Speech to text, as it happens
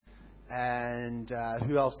And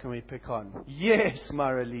who else can we pick on? Yes,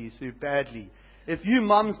 Maralise, who badly. If you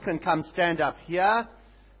mums can come stand up here.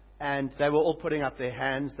 And they were all putting up their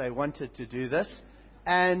hands. They wanted to do this.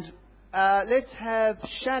 And let's have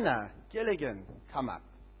Shanna Gilligan come up.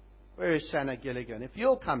 Where is Shanna Gilligan? If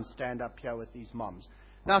you'll come stand up here with these moms.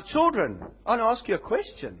 Now, children, I want to ask you a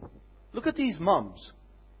question. Look at these moms.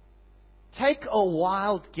 Take a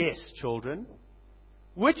wild guess, children.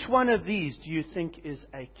 Which one of these do you think is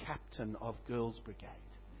a captain of Girls' Brigade?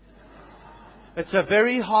 It's a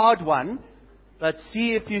very hard one, but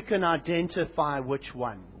see if you can identify which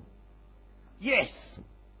one. Yes.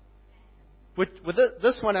 With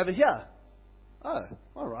this one over here. Oh,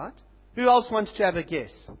 all right. Who else wants to have a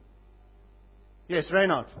guess? Yes,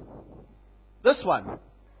 Reynard. This one.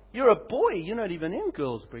 You're a boy. You're not even in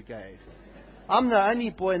Girls' Brigade. I'm the only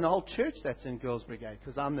boy in the whole church that's in Girls' Brigade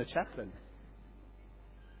because I'm the chaplain.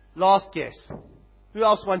 Last guess. Who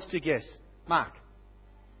else wants to guess? Mark.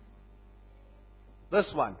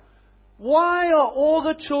 This one. Why are all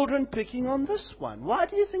the children picking on this one? Why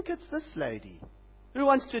do you think it's this lady? Who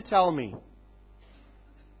wants to tell me?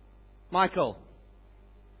 Michael.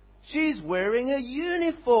 She's wearing a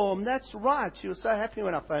uniform. That's right. She was so happy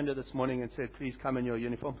when I phoned her this morning and said, please come in your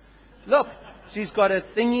uniform. Look, she's got a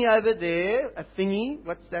thingy over there. A thingy.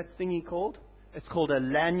 What's that thingy called? It's called a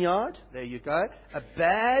lanyard. There you go. A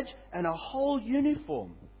badge and a whole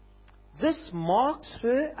uniform. This marks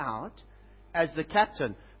her out as the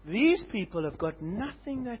captain. These people have got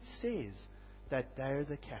nothing that says that they're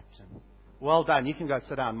the captain. Well done. You can go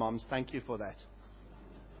sit down, moms. Thank you for that.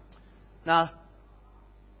 Now,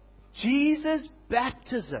 Jesus'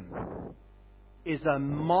 baptism is a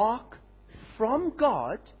mark from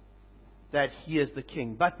God that He is the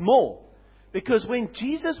King. But more, because when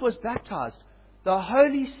Jesus was baptized, the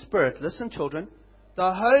Holy Spirit, listen children,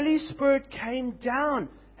 the Holy Spirit came down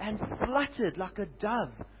and fluttered like a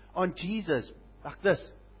dove on Jesus, like this.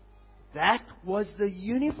 That was the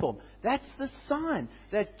uniform. That's the sign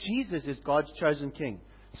that Jesus is God's chosen King.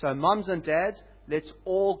 So mums and dads, let's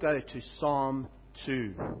all go to Psalm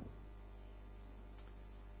 2.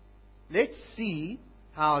 Let's see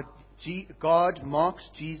how God marks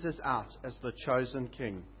Jesus out as the chosen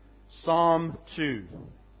King. Psalm 2.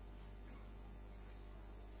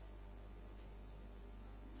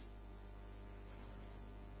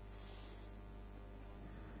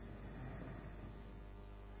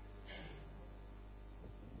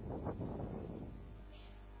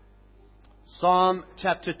 Psalm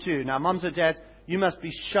chapter 2. Now, mums and dads, you must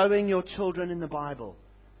be showing your children in the Bible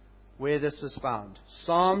where this is found.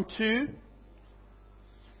 Psalm 2,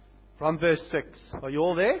 from verse 6. Are you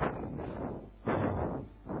all there?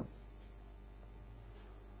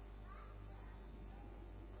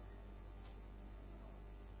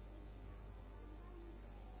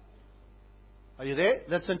 Are you there?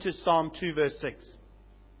 Listen to Psalm 2, verse 6.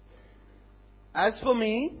 As for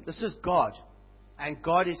me, this is God. And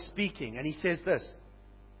God is speaking, and He says this,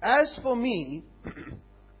 as for me,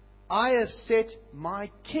 I have set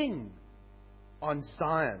my King on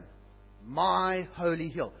Zion, my holy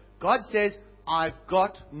hill. God says, I've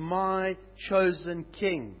got my chosen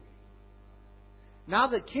King. Now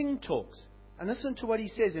the King talks, and listen to what He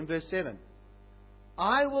says in verse 7.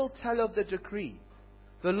 I will tell of the decree.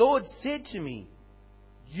 The Lord said to me,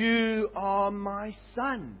 you are my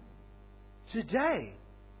son. Today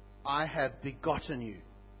I have begotten you.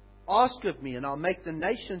 Ask of me, and I'll make the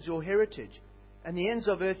nations your heritage, and the ends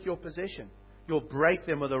of earth your possession. You'll break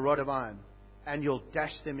them with a rod of iron, and you'll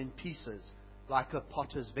dash them in pieces like a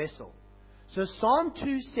potter's vessel. So Psalm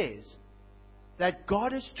 2 says that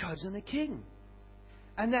God has chosen a king,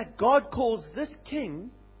 and that God calls this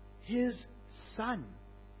king His son.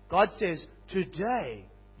 God says, today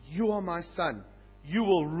you are my son. You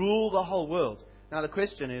will rule the whole world. Now the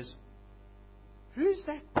question is, who's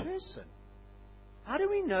that person? How do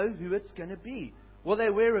we know who it's going to be? Will they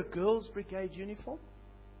wear a Girls' Brigade uniform?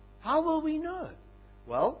 How will we know?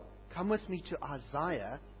 Well, come with me to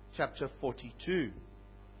Isaiah chapter 42.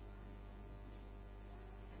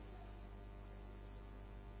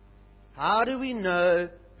 How do we know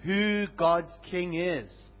who God's King is?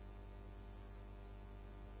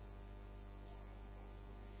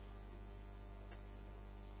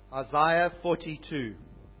 Isaiah 42.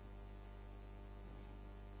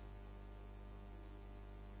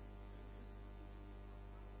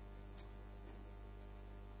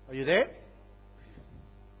 Are you there?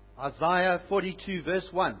 Isaiah 42 verse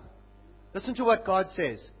 1. Listen to what God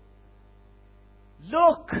says.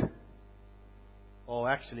 Look! Oh,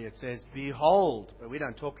 actually it says, behold. But we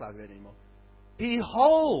don't talk like that anymore.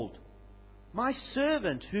 Behold, my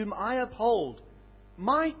servant whom I uphold,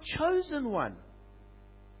 my chosen one,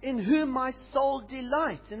 in whom my soul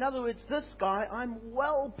delights. In other words, this guy I'm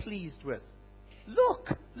well pleased with. Look,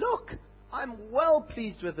 I'm well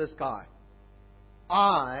pleased with this guy.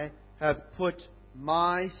 I have put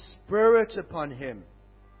my Spirit upon him,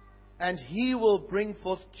 and he will bring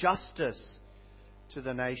forth justice to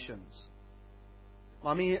the nations.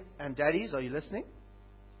 Mommy and daddies, are you listening?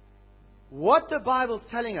 What the Bible's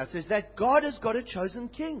telling us is that God has got a chosen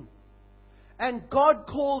king. And God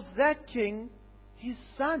calls that king His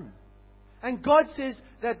Son. And God says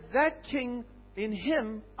that that king, in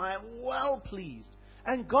him, I am well pleased.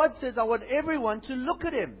 And God says, I want everyone to look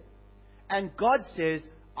at him. And God says,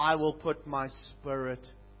 I will put my Spirit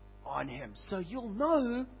on him. So you'll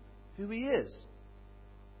know who he is.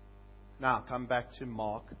 Now, come back to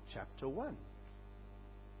Mark chapter 1.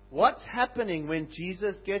 What's happening when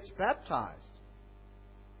Jesus gets baptized?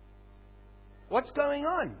 What's going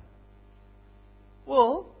on?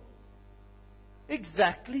 Well,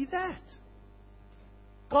 exactly that.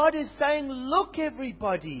 God is saying, look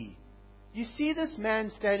everybody. You see this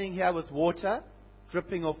man standing here with water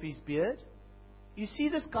dripping off his beard? You see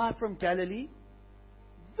this guy from Galilee?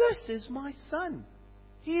 This is my son.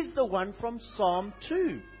 He's the one from Psalm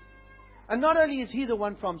 2. And not only is he the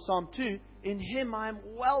one from Psalm 2, in him I am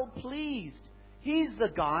well pleased. He's the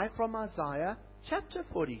guy from Isaiah chapter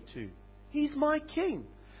 42. He's my king.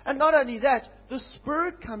 And not only that, the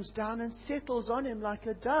Spirit comes down and settles on him like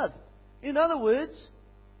a dove. In other words,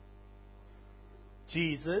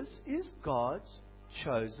 Jesus is God's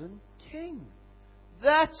chosen king.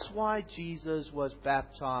 That's why Jesus was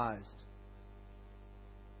baptized.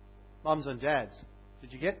 Moms and dads,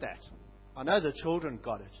 did you get that? I know the children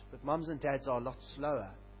got it, but moms and dads are a lot slower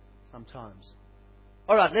sometimes.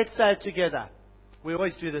 All right, let's say it together. We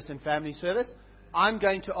always do this in family service. I'm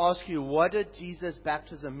going to ask you, what did Jesus'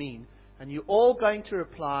 baptism mean? And you're all going to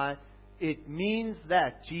reply, it means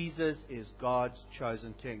that Jesus is God's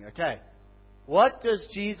chosen king. Okay. What does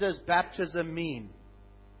Jesus' baptism mean?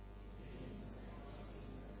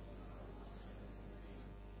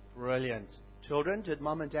 Brilliant. Children, did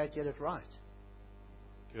mom and dad get it right?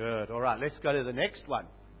 Good. All right, let's go to the next one.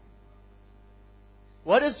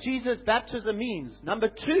 What does Jesus' baptism mean? Number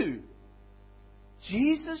 2,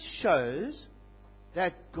 Jesus shows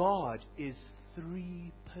that God is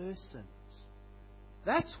 3 persons.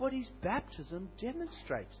 That's what his baptism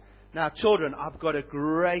demonstrates. Now, children, I've got a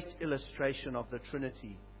great illustration of the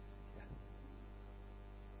Trinity.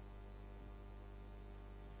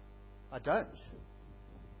 I don't.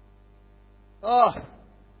 Oh,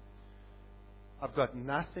 I've got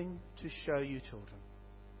nothing to show you, children.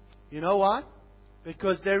 You know why?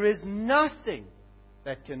 Because there is nothing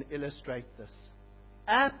that can illustrate this.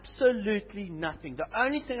 Absolutely nothing. The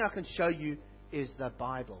only thing I can show you is the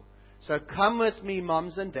Bible. So come with me,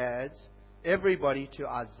 moms and dads, everybody, to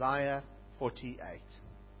Isaiah 48.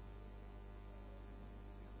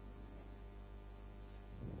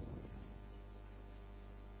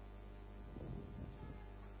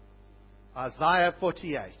 Isaiah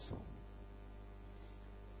 48.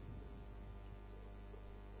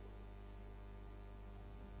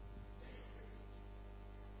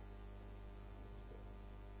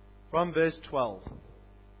 From verse 12.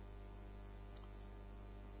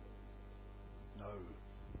 No.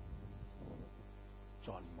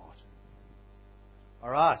 John Martin. All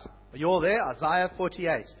right. Are you all there? Isaiah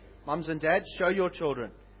 48. Mums and dads, show your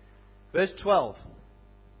children. Verse 12.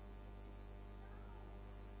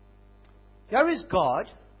 Here is God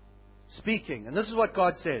speaking. And this is what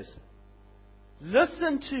God says.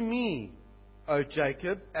 Listen to me, O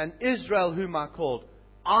Jacob, and Israel whom I called.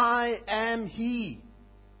 I am He.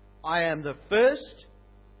 I am the first,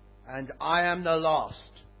 and I am the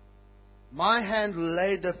last. My hand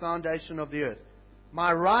laid the foundation of the earth.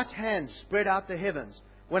 My right hand spread out the heavens.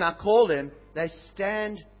 When I call them, they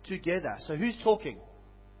stand together. So who's talking?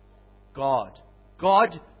 God.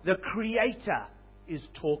 God, the Creator, is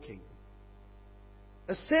talking.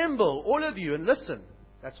 Assemble, all of you, and listen.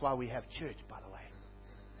 That's why we have church, by the way.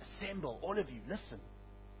 Assemble, all of you, listen.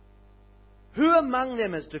 Who among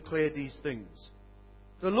them has declared these things?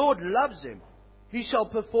 The Lord loves him. He shall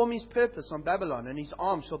perform his purpose on Babylon, and his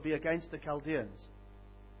arm shall be against the Chaldeans.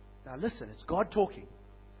 Now listen, it's God talking.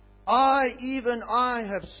 Even I,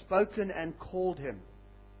 have spoken and called him.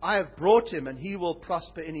 I have brought him, and he will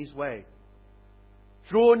prosper in his way.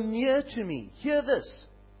 Draw near to me. Hear this.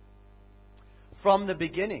 From the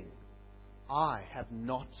beginning, I have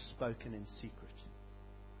not spoken in secret.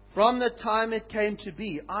 From the time it came to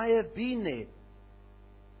be, I have been there.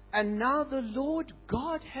 And now the Lord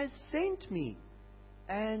God has sent me,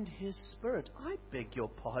 and His Spirit. I beg your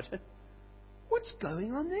pardon. What's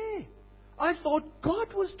going on there? I thought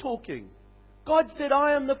God was talking. God said,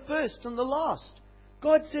 I am the first and the last.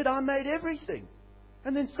 God said, I made everything.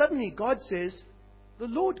 And then suddenly God says, the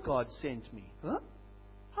Lord God sent me. Huh?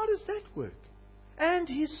 How does that work? And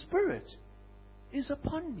His Spirit is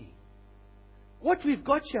upon me. What we've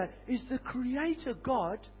got here is the Creator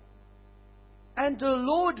God and the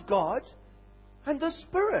Lord God and the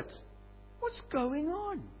Spirit. What's going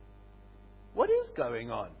on? What is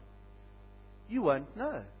going on? You won't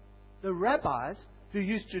know. The rabbis who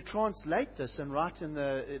used to translate this and write in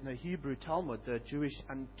the Hebrew Talmud, the Jewish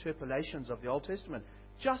interpolations of the Old Testament,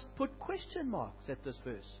 just put question marks at this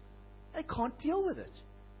verse. They can't deal with it.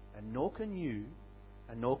 And nor can you,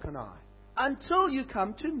 and nor can I. Until you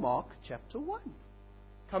come to Mark chapter 1.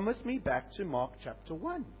 Come with me back to Mark chapter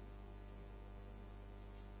 1.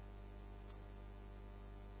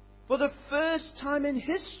 For the first time in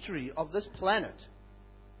history of this planet,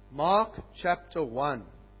 Mark chapter 1,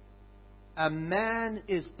 a man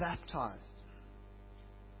is baptized.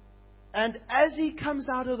 And as he comes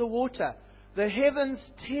out of the water, the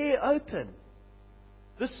heavens tear open.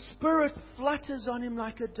 The Spirit flutters on him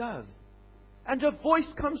like a dove. And a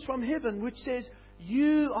voice comes from heaven which says,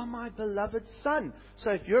 you are my beloved Son.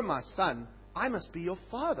 So if you're my Son, I must be your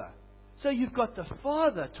Father. So you've got the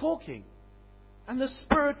Father talking, and the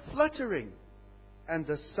Spirit fluttering, and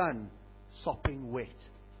the Son sopping wet.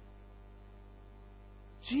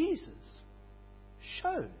 Jesus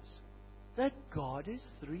shows that God is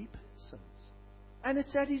three persons. And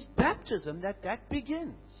it's at His baptism that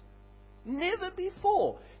begins. Never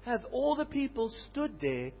before have all the people stood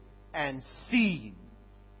there and seen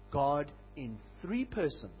God in three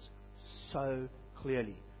persons so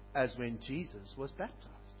clearly as when Jesus was baptized.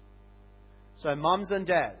 So moms and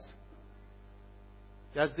dads,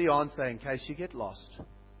 here's the answer in case you get lost.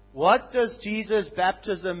 What does Jesus'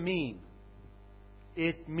 baptism mean?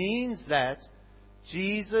 It means that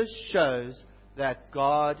Jesus shows that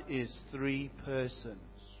God is three persons.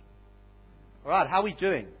 All right, how are we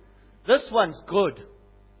doing? This one's good.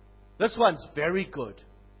 This one's very good.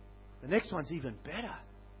 The next one's even better.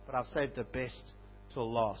 But I've saved the best till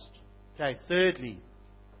last. Okay, thirdly,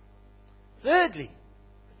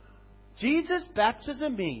 Jesus'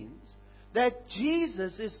 baptism means that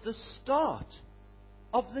Jesus is the start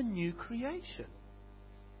of the new creation.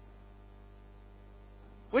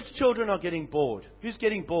 Which children are getting bored? Who's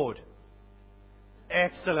getting bored?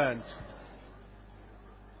 Excellent.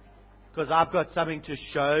 Because I've got something to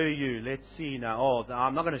show you. Let's see now. Oh,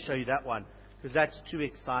 I'm not going to show you that one because that's too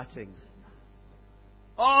exciting.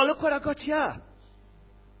 Oh, look what I got here.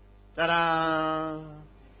 Ta-da!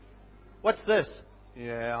 What's this?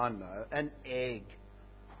 Yeah, I know. An egg.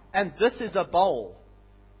 And this is a bowl.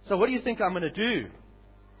 So what do you think I'm going to do?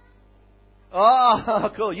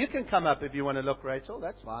 Oh, cool. You can come up if you want to look, Rachel.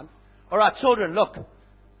 That's fine. All right, children, look.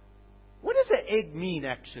 What does an egg mean,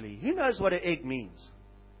 actually? Who knows what an egg means?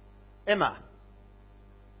 Emma.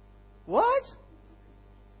 What?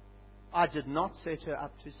 I did not set her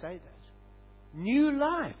up to say that. New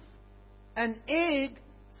life. An egg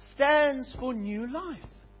stands for new life.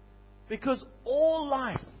 Because all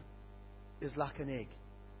life is like an egg.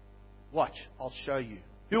 Watch, I'll show you.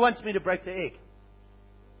 Who wants me to break the egg?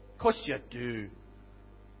 Of course you do.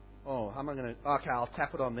 Oh, how am I going to... Okay, I'll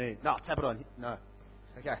tap it on there. No, tap it on... No.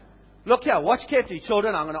 Okay. Look here, watch carefully,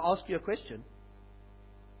 children. I'm going to ask you a question.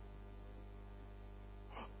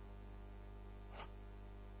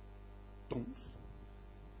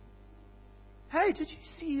 Hey, did you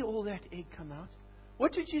see all that egg come out?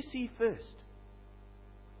 What did you see first?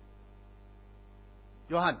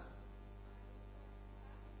 Johan.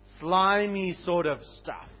 Slimy sort of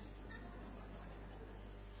stuff.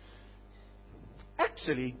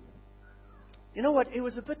 Actually, you know what? It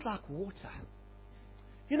was a bit like water.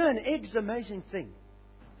 You know, an egg's an amazing thing.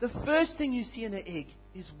 The first thing you see in an egg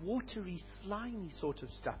is watery, slimy sort of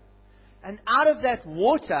stuff. And out of that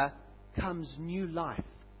water comes new life.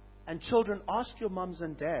 And children, ask your mums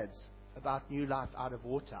and dads about new life out of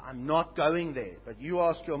water. I'm not going there, but you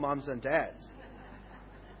ask your mums and dads.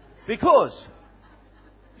 Because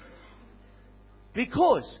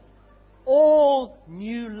all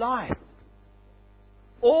new life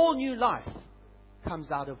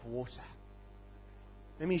comes out of water.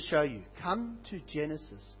 Let me show you. Come to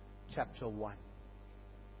Genesis chapter 1.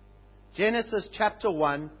 Genesis chapter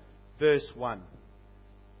 1, verse 1.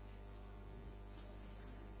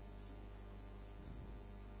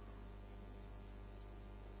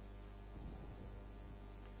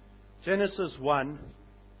 Genesis 1,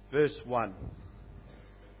 verse 1.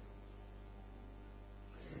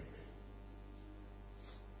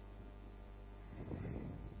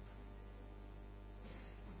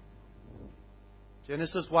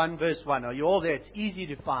 Genesis 1 verse 1. Are you all there? It's easy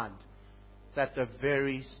to find. It's at the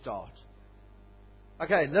very start.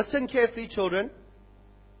 Okay, listen carefully, children.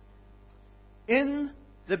 In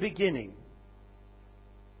the beginning,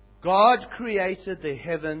 God created the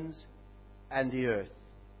heavens and the earth.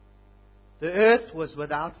 The earth was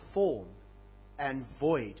without form and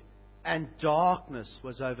void, and darkness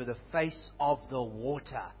was over the face of the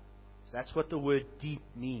water. So that's what the word deep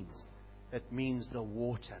means. It means the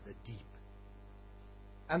water, the deep.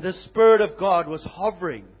 And the Spirit of God was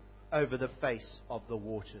hovering over the face of the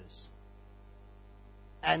waters.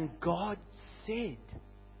 And God said,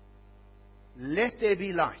 "Let there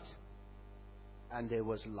be light." And there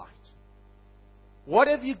was light. What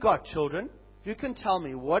have you got, children? Who can tell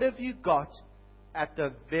me, what have you got at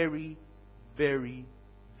the very, very,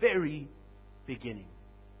 very beginning?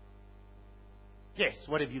 Yes,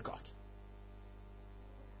 what have you got?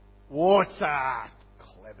 Water.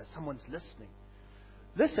 Clever. Someone's listening.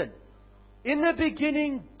 Listen. In the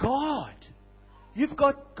beginning, God. You've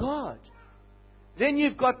got God. Then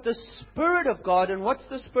you've got the Spirit of God. And what's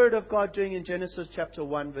the Spirit of God doing in Genesis chapter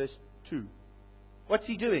 1 verse 2? What's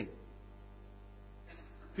He doing?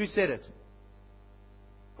 Who said it?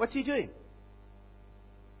 What's He doing?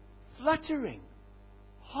 Fluttering.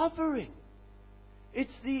 Hovering.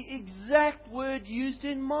 It's the exact word used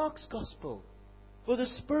in Mark's Gospel for the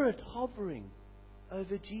Spirit hovering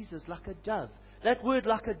over Jesus like a dove. That word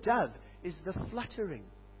like a dove is the fluttering.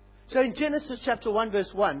 So in Genesis chapter 1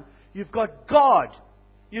 verse 1, you've got God.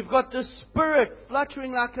 You've got the Spirit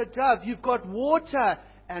fluttering like a dove. You've got water.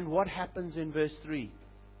 And what happens in verse 3?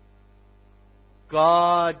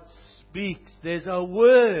 God speaks. There's a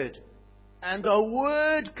word. And the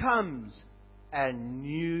word comes. And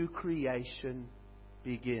new creation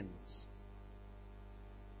begins.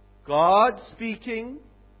 God speaking.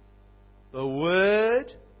 The word.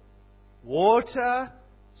 Water.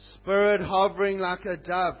 Spirit hovering like a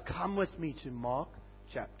dove. Come with me to Mark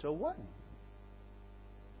chapter 1.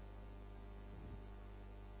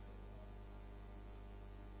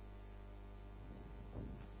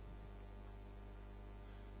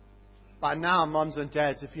 By now, moms and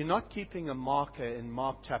dads, if you're not keeping a marker in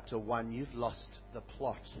Mark chapter 1, you've lost the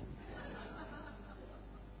plot.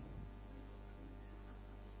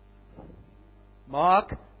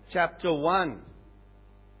 Mark chapter 1.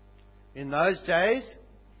 In those days,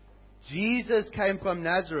 Jesus came from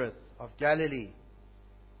Nazareth of Galilee.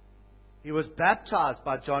 He was baptized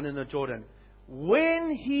by John in the Jordan.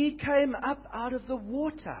 When he came up out of the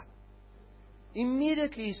water,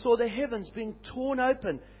 immediately he saw the heavens being torn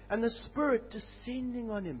open and the Spirit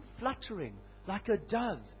descending on him, fluttering like a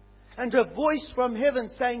dove. And a voice from heaven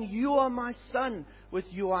saying, "You are my Son, with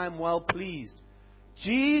you I am well pleased."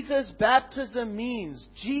 Jesus' baptism means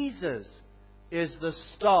Jesus is the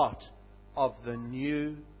start of the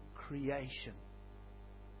new creation.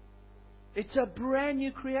 It's a brand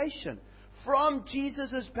new creation. From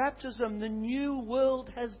Jesus' baptism, the new world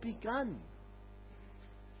has begun.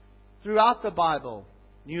 Throughout the Bible,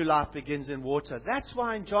 new life begins in water. That's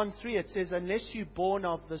why in John 3 it says, unless you're born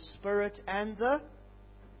of the Spirit and the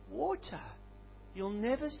water, you'll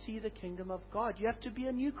never see the kingdom of God. You have to be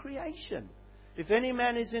a new creation. If any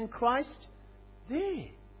man is in Christ, there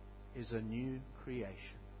is a new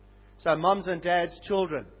creation. So moms and dads,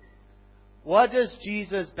 children, what does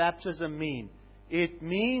Jesus' baptism mean? It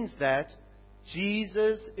means that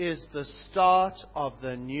Jesus is the start of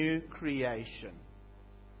the new creation.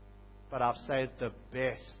 But I've saved the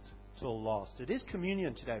best till last. It is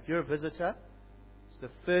communion today. If you're a visitor, it's the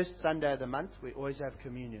first Sunday of the month. We always have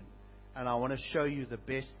communion. And I want to show you the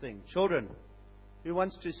best thing. Children, who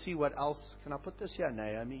wants to see what else? Can I put this here,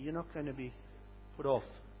 Naomi? You're not going to be put off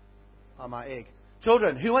by my egg.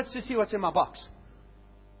 Children, who wants to see what's in my box?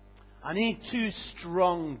 I need 2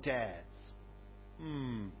 strong dads.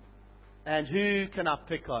 And who can I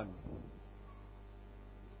pick on?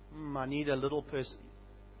 I need a little person.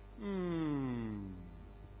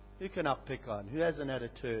 Who can I pick on? Who hasn't had a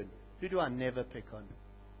turn? Who do I never pick on?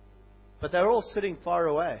 But they're all sitting far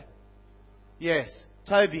away. Yes.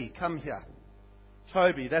 Toby, come here.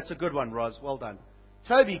 Toby, that's a good one, Roz. Well done.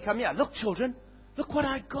 Toby, come here. Look, children. Look what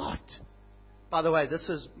I got. By the way, this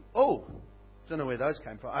is... Oh, don't know where those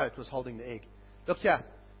came from. Oh, it was holding the egg. Look here.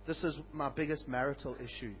 This is my biggest marital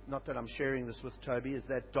issue. Not that I'm sharing this with Toby. Is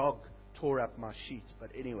that dog tore up my sheet.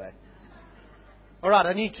 But anyway. All right,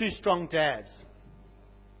 I need 2 strong dads.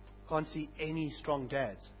 Can't see any strong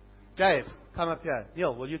dads. Dave, come up here.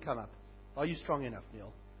 Neil, will you come up? Are you strong enough,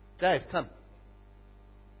 Neil? Dave, come.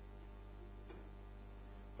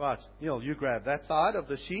 Right, Neil, you grab that side of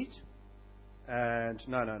the sheet. And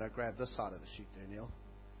no, grab this side of the sheet there, Neil.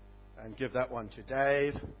 And give that one to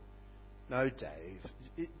Dave. No,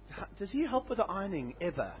 Dave. Does he help with the ironing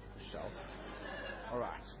ever, Michelle? All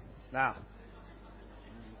right. Now.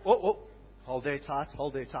 Oh. Hold there tight.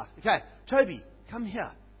 Okay, Toby, come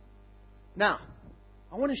here. Now,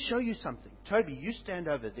 I want to show you something. Toby, you stand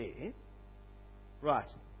over there. Right.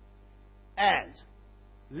 And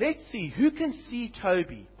let's see who can see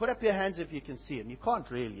Toby. Put up your hands if you can see him. You can't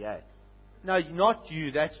really, eh? No, not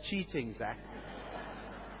you. That's cheating, Zach.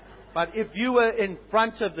 But if you were in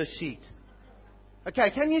front of the sheet. Okay,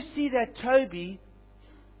 can you see that Toby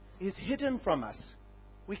is hidden from us?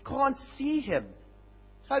 We can't see him.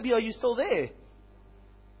 Toby, are you still there?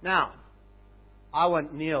 Now, I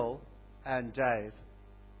want Neil and Dave.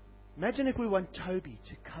 Imagine if we want Toby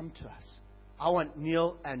to come to us. I want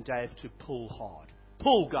Neil and Dave to pull hard.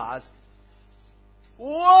 Pull, guys.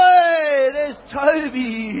 Way! There's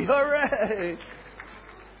Toby! Hooray!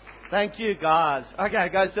 Thank you, guys. Okay,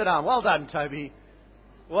 go sit down. Well done, Toby.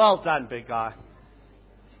 Well done, big guy.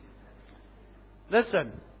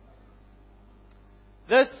 Listen.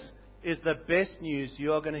 This is the best news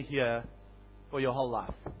you are going to hear for your whole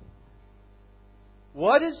life.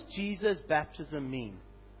 What does Jesus' baptism mean?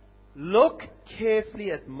 Look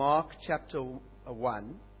carefully at Mark chapter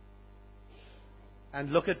 1 and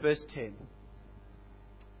look at verse 10.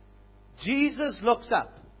 Jesus looks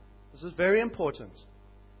up. This is very important.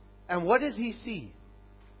 And what does he see?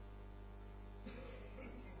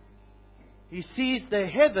 He sees the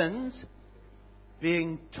heavens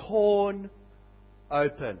being torn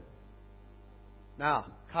open. Now,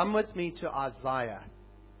 come with me to Isaiah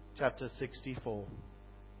chapter 64.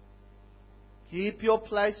 Keep your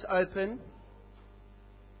place open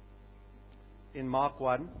in Mark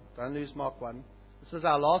 1. Don't lose Mark 1. This is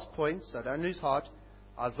our last point, so don't lose heart.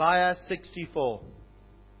 Isaiah 64.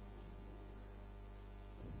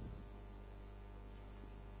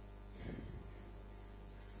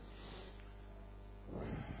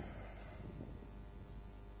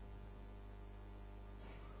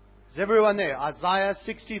 Is everyone there? Isaiah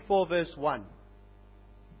 64 verse 1.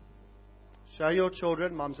 Show your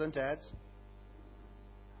children, mums and dads.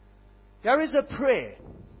 There is a prayer.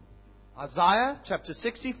 Isaiah chapter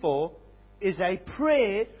 64 is a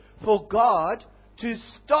prayer for God to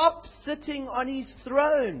stop sitting on His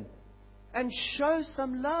throne and show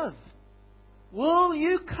some love. Will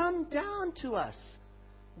you come down to us?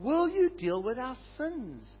 Will you deal with our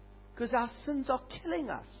sins? Because our sins are killing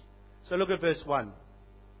us. So look at verse 1.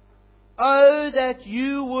 Oh, that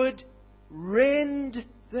you would rend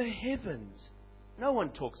the heavens. No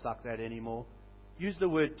one talks like that anymore. Use the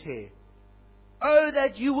word tear. Oh,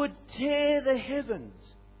 that you would tear the heavens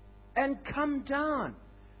and come down,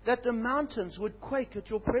 that the mountains would quake at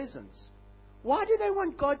your presence. Why do they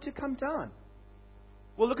want God to come down?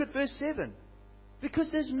 Well, look at verse 7.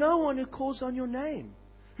 Because there's no one who calls on your name,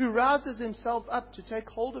 who rouses himself up to take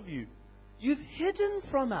hold of you. You've hidden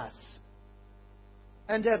from us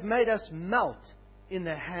and have made us melt in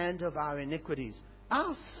the hand of our iniquities.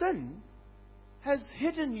 Our sin has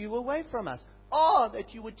hidden you away from us. Oh,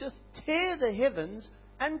 that you would just tear the heavens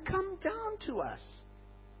and come down to us.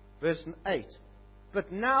 Verse 8.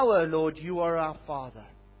 But now, O Lord, you are our Father.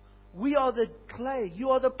 We are the clay. You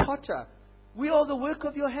are the potter. We are the work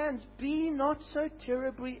of your hands. Be not so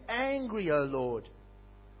terribly angry, O Lord.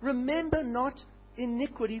 Remember not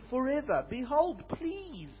iniquity forever. Behold,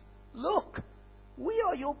 please, look. We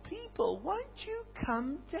are your people. Won't you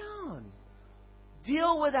come down?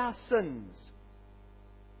 Deal with our sins.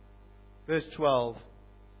 Verse 12.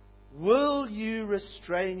 Will you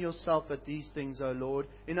restrain yourself at these things, O Lord?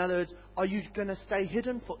 In other words, are you going to stay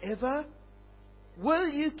hidden forever? Will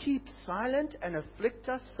you keep silent and afflict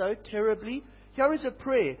us so terribly? Here is a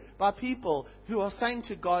prayer by people who are saying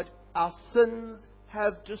to God, our sins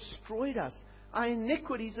have destroyed us. Our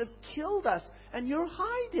iniquities have killed us, and you're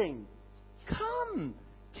hiding. Come,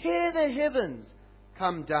 tear the heavens,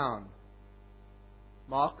 come down.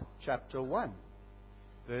 Mark chapter 1,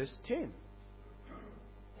 verse 10.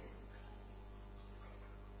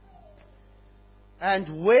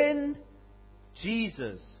 And when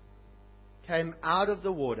Jesus came out of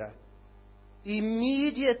the water,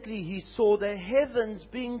 immediately he saw the heavens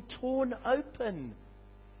being torn open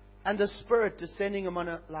and the Spirit descending him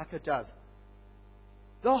like a dove.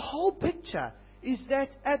 The whole picture is that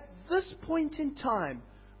at this point in time,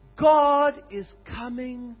 God is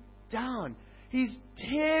coming down. He's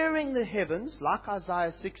tearing the heavens, like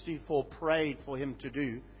Isaiah 64 prayed for him to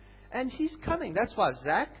do, and He's coming. That's why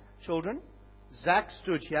Zach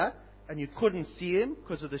stood here, and you couldn't see him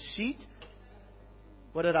because of the sheet.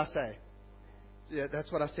 What did I say? Yeah,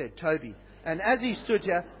 that's what I said, Toby. And as he stood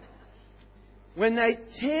here, When they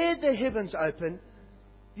tear the heavens open,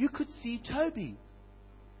 you could see Toby.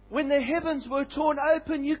 When the heavens were torn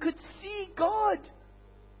open, you could see God.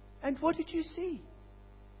 And what did you see?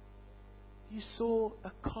 You saw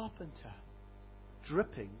a carpenter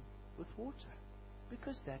dripping with water.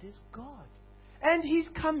 Because that is God. And He's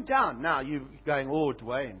come down. Now you're going, oh,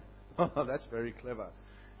 Dwayne, oh, that's very clever.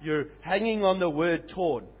 You're hanging on the word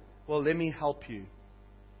torn. Well, let me help you.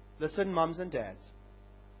 Listen, mums and dads.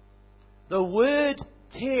 The word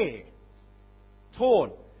tear,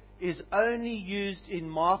 torn, is only used in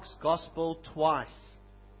Mark's Gospel twice.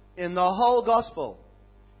 In the whole Gospel.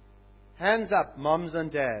 Hands up, mums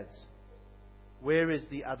and dads. Where is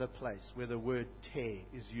the other place where the word tear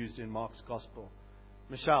is used in Mark's Gospel?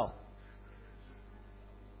 Michelle.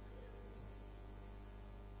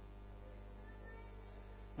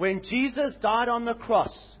 When Jesus died on the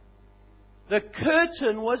cross, the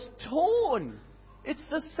curtain was torn. It's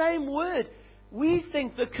the same word. We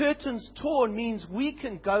think the curtain's torn means we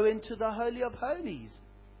can go into the Holy of Holies.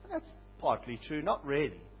 That's partly true, not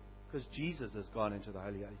really, because Jesus has gone into the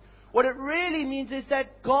Holy of Holies. What it really means is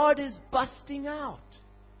that God is busting out.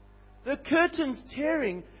 The curtain's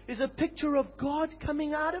tearing is a picture of God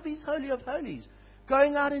coming out of His Holy of Holies,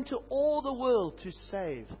 going out into all the world to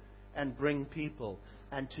save and bring people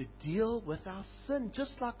and to deal with our sin,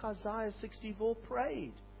 just like Isaiah 64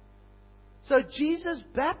 prayed. So Jesus'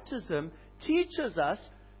 baptism teaches us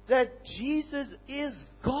that Jesus is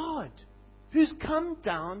God, who's come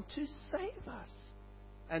down to save us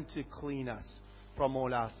and to clean us from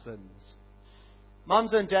all our sins.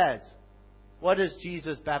 Mums and dads, what does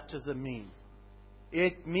Jesus' baptism mean?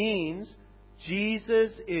 It means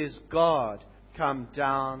Jesus is God, come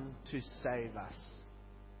down to save us.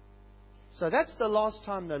 So that's the last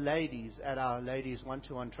time the ladies at our ladies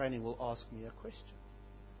one-to-one training will ask me a question.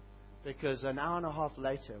 Because an hour and a half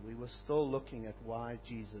later, we were still looking at why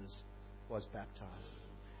Jesus was baptized.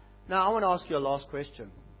 Now, I want to ask you a last question.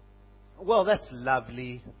 Well, that's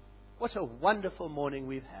lovely. What a wonderful morning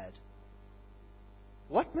we've had.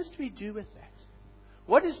 What must we do with that?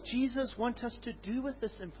 What does Jesus want us to do with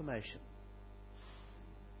this information?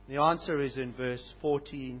 The answer is in verse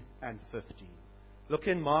 14 and 15. Look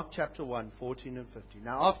in Mark chapter 1, 14 and 15.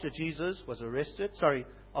 Now, after John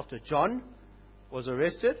was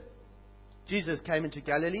arrested, Jesus came into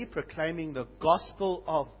Galilee proclaiming the gospel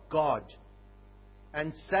of God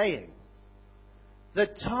and saying, the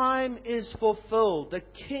time is fulfilled. The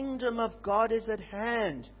kingdom of God is at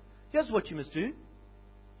hand. Here's what you must do.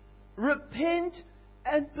 Repent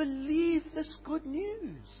and believe this good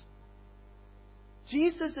news.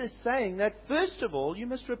 Jesus is saying that first of all, you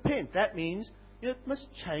must repent. That means it must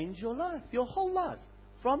change your life, your whole life.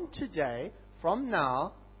 From today, from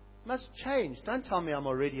now, must change. Don't tell me I'm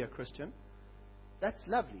already a Christian. That's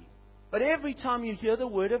lovely. But every time you hear the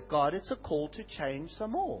word of God, it's a call to change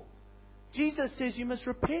some more. Jesus says you must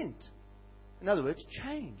repent. In other words,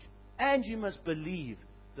 change. And you must believe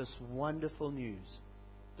this wonderful news.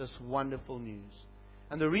 This wonderful news.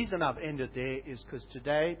 And the reason I've ended there is because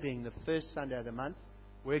today, being the first Sunday of the month,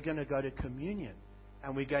 we're going to go to communion.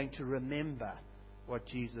 And we're going to remember what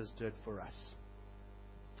Jesus did for us.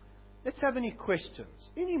 Let's have any questions.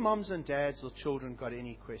 Any moms and dads or children got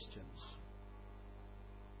any questions?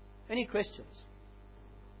 Any questions?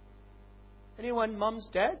 Anyone, moms,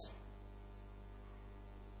 dads?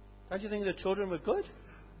 Don't you think the children were good?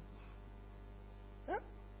 Yeah?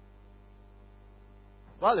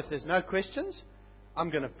 Well, if there's no questions,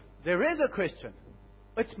 there is a question.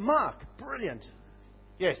 It's Mark. Brilliant.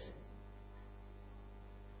 Yes.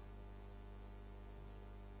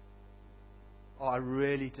 Oh, I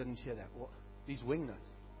really didn't hear that. What? These wingnuts.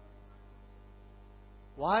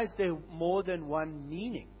 Why is there more than one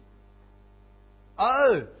meaning?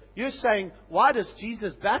 Oh, you're saying, why does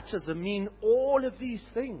Jesus' baptism mean all of these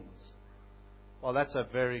things? Well, that's a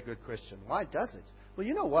very good question. Why does it? Well,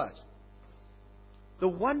 you know what? The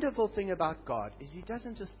wonderful thing about God is He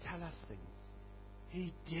doesn't just tell us things.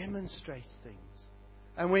 He demonstrates things.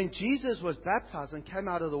 And when Jesus was baptized and came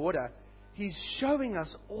out of the water, He's showing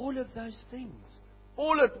us all of those things.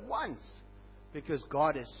 All at once. Because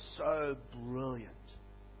God is so brilliant.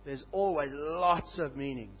 There's always lots of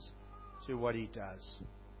meanings to what He does.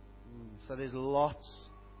 So there's lots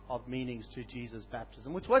of meanings to Jesus'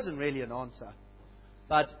 baptism, which wasn't really an answer.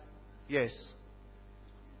 But, yes,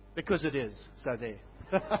 because it is. So there.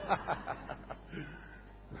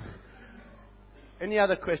 Any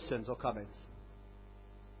other questions or comments?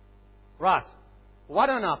 Right. Why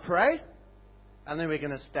don't I pray? And then we're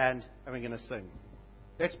going to stand and we're going to sing.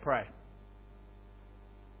 Let's pray.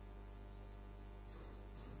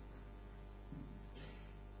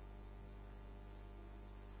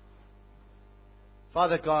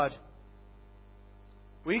 Father God,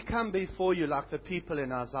 we come before you like the people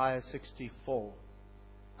in Isaiah 64.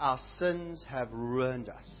 Our sins have ruined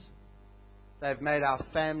us. They've made our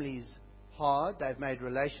families hard. They've made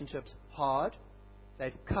relationships hard.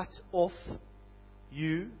 They've cut off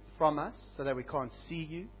you from us so that we can't see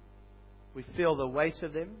you. We feel the weight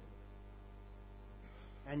of them.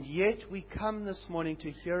 And yet we come this morning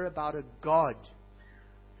to hear about a God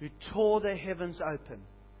who tore the heavens open,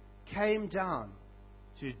 came down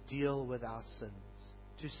to deal with our sins,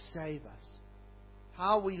 to save us.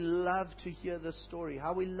 How we love to hear this story.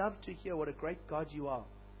 How we love to hear what a great God you are.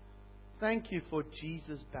 Thank you for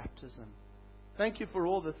Jesus' baptism. Thank you for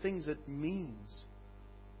all the things it means.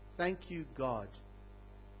 Thank you, God,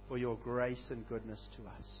 for your grace and goodness to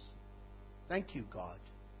us. Thank you, God.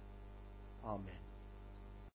 Amen.